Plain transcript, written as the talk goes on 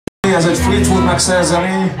Barátai, ez egy Fleetwood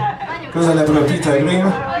megszerzemény, közelebbről Peter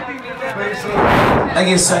Green.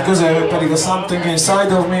 Egészen közelről pedig a Something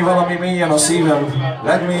Inside of Me, valami mélyen a szívem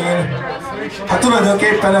legmélyén. Hát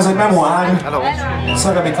tulajdonképpen ez egy memoár, a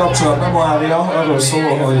szerelmi kapcsolat memoárja, arról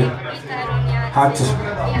szól, hogy hát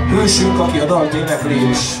hősünk, aki a dalt énekli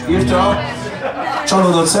és írta,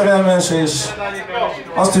 csalódott szerelmes, és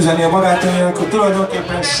azt üzeni a barátainak, hogy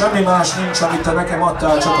tulajdonképpen semmi más nincs, amit te nekem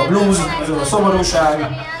adtál, csak a blues, az a szomorúság,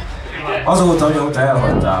 azóta, mióta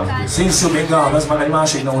elhagytál. Since you been gone, ez már egy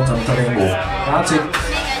másik nóta, mint a Rainbow. Látszik?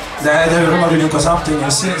 De maradjunk a Something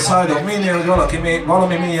Inside of Me-nél, hogy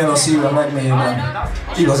valami mélyen a szívem legmélyében.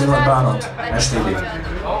 Igazi nagy bánat estéig.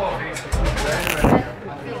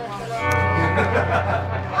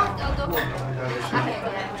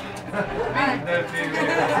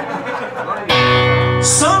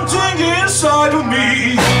 Something inside of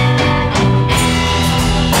me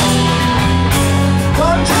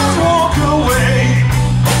won't just walk away.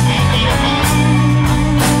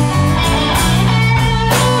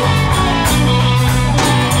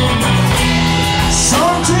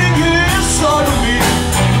 Something inside of me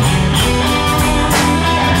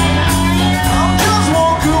won't just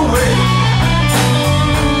walk away.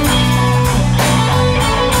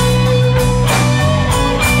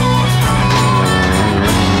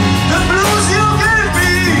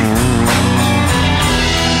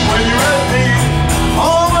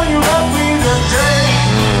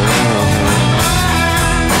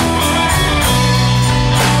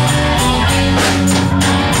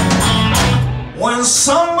 When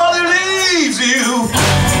somebody leaves you,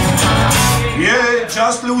 yeah,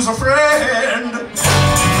 just lose a friend.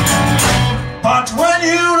 But when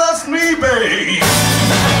you left me, babe,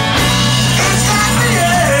 it's got the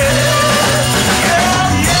end.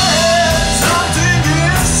 Yeah, yeah, something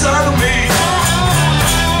inside of me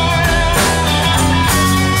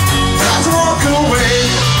just walk away.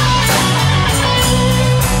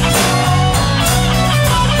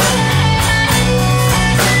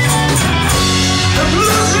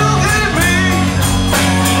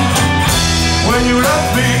 When you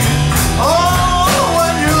left me, oh,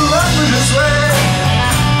 when you left me this way.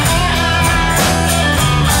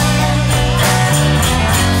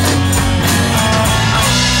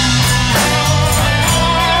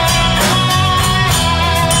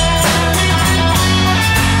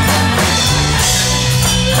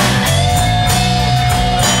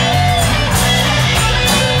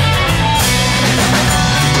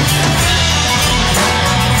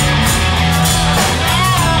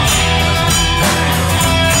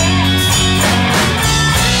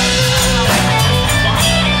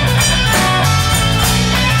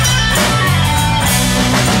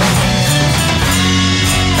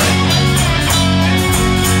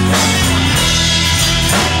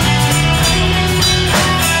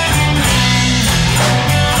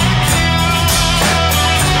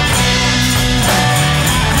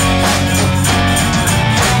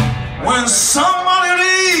 When somebody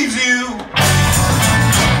leaves you,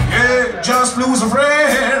 yeah, just lose a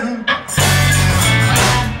friend.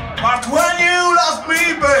 But when you left me,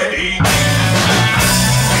 babe,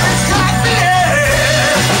 it's got the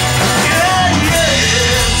end. Yeah,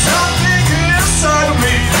 yeah, something inside of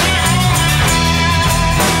me,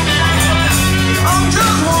 I'm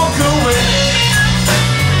just walk away.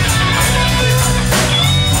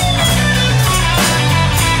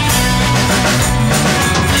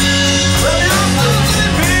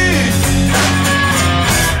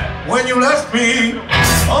 When you left me,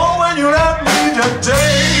 oh, when you left me that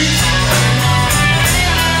day.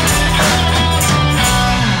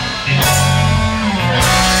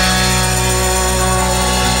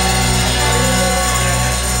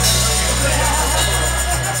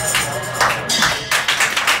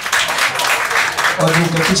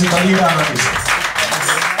 Adjunk egy kicsit a lírának is.